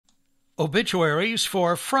Obituaries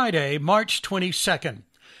for Friday, March 22nd.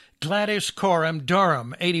 Gladys Coram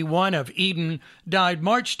Durham, 81, of Eden, died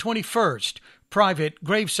March 21st. Private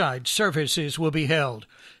graveside services will be held.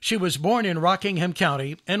 She was born in Rockingham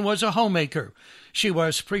County and was a homemaker. She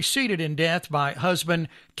was preceded in death by husband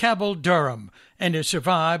Cabell Durham and is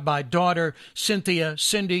survived by daughter Cynthia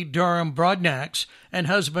Cindy Durham Broadnax and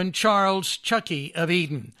husband Charles Chucky of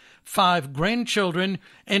Eden, 5 grandchildren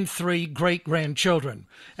and 3 great-grandchildren,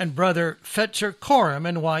 and brother Fetzer Coram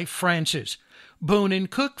and wife Frances. Boone and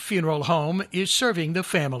Cook Funeral Home is serving the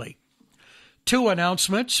family. 2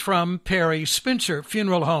 announcements from Perry Spencer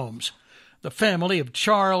Funeral Homes. The family of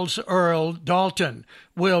Charles Earl Dalton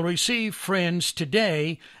will receive friends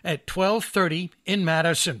today at 12:30 in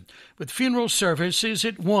Madison, with funeral services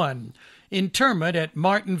at 1. Interment at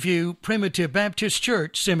Martin View Primitive Baptist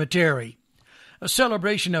Church Cemetery. A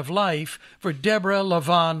celebration of life for Deborah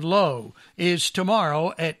Lavon Lowe is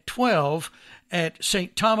tomorrow at 12 at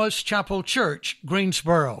St. Thomas Chapel Church,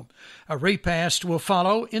 Greensboro. A repast will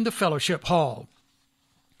follow in the Fellowship Hall.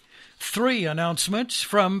 3 announcements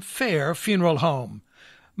from Fair Funeral Home.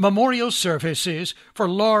 Memorial services for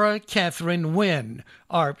Laura Catherine Wynn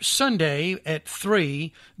are Sunday at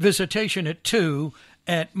 3, visitation at 2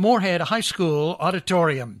 at Moorhead High School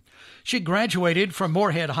Auditorium. She graduated from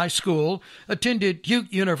Moorhead High School, attended Duke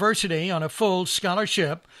University on a full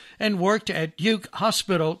scholarship, and worked at Duke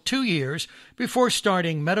Hospital 2 years before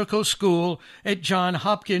starting medical school at Johns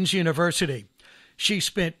Hopkins University. She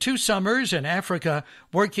spent 2 summers in Africa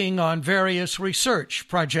working on various research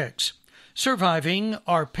projects. Surviving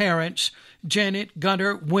are parents Janet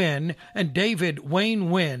Gunter Wynn and David Wayne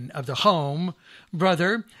Wynn of the home,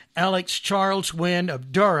 brother Alex Charles Wynn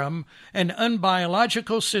of Durham, and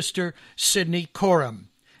unbiological sister Sydney Coram.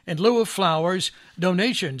 In lieu of flowers,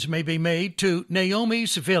 donations may be made to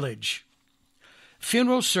Naomi's Village.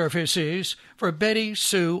 Funeral services for Betty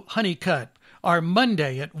Sue Honeycutt are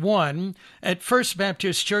Monday at 1 at First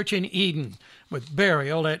Baptist Church in Eden, with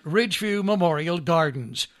burial at Ridgeview Memorial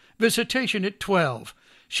Gardens. Visitation at 12.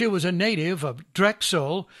 She was a native of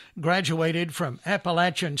Drexel, graduated from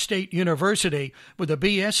Appalachian State University with a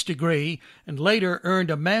B.S. degree, and later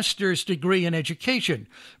earned a master's degree in education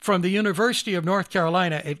from the University of North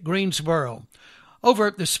Carolina at Greensboro.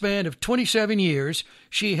 Over the span of 27 years,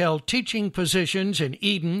 she held teaching positions in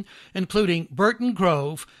Eden, including Burton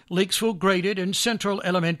Grove, Leaksville Graded, and Central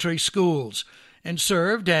Elementary Schools, and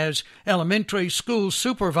served as elementary school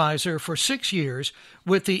supervisor for 6 years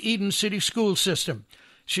with the Eden City School System.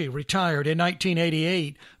 She retired in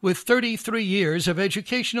 1988 with 33 years of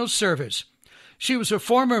educational service. She was a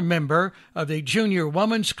former member of the Junior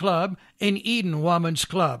Women's Club and Eden Women's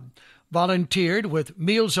Club, volunteered with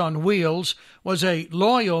Meals on Wheels, was a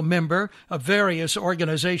loyal member of various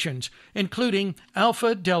organizations, including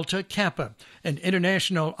Alpha Delta Kappa, an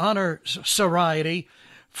International Honor Society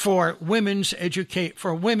for women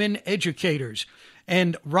educators,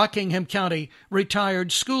 and Rockingham County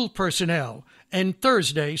Retired School Personnel and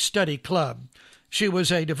Thursday Study Club. She was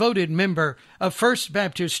a devoted member of First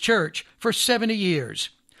Baptist Church for 70 years.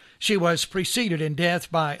 She was preceded in death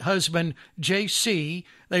by husband J.C.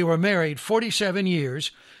 They were married 47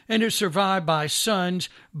 years and is survived by sons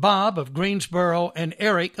Bob of Greensboro and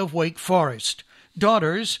Eric of Wake Forest,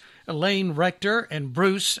 daughters Elaine Rector and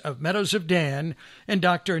Bruce of Meadows of Dan, and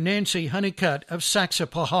Dr. Nancy Honeycutt of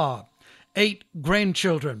Saxapahaw, 8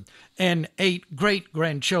 grandchildren and 8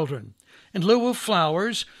 great-grandchildren. In lieu of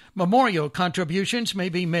flowers, memorial contributions may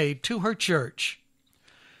be made to her church.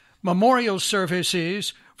 Memorial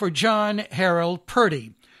services for John Harold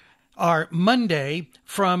Purdy are Monday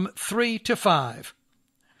from 3 to 5.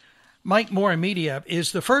 Mike Moore Media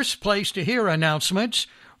is the first place to hear announcements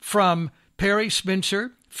from Perry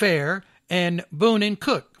Spencer, Fair, and Boone and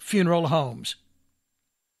Cook Funeral Homes.